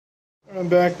I'm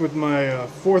back with my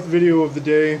fourth video of the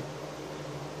day.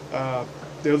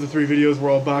 The other three videos were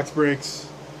all box breaks.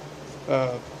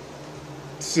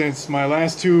 Since my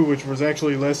last two, which was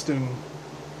actually less than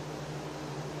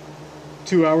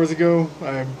 2 hours ago,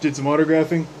 I did some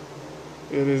autographing.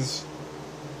 It is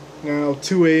now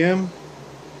 2 a.m.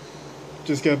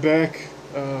 Just got back.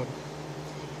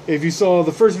 If you saw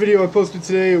the first video I posted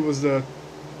today, it was the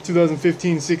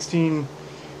 2015-16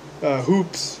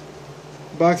 Hoops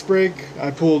box break. I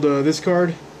pulled this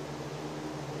card.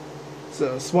 It's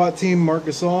a SWAT team Marc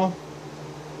Gasol.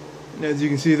 And as you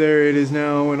can see there, it is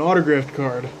now an autographed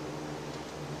card.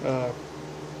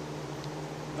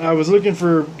 I was looking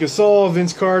for Gasol,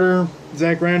 Vince Carter,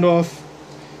 Zach Randolph,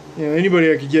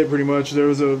 anybody I could get pretty much. There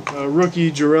was a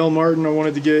rookie, Jarrell Martin, I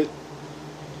wanted to get,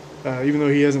 even though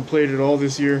he hasn't played at all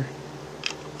this year.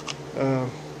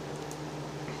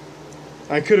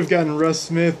 I could have gotten Russ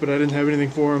Smith, but I didn't have anything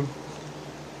for him.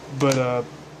 But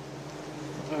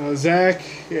Zach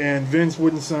and Vince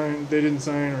wouldn't sign. They didn't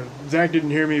sign, or Zach didn't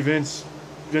hear me. Vince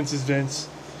is Vince.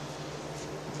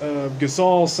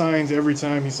 Gasol signs every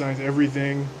time. He signs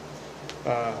everything.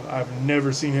 I've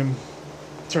never seen him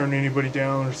turn anybody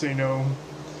down or say no.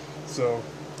 So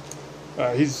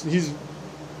he's a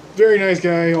very nice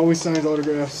guy. Always signs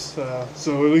autographs.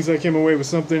 So at least I came away with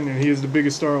something, and he is the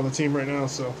biggest star on the team right now.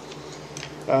 So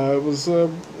it was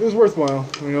worthwhile.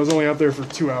 I mean, I was only out there for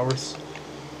 2 hours.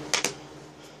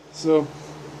 So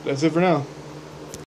that's it for now.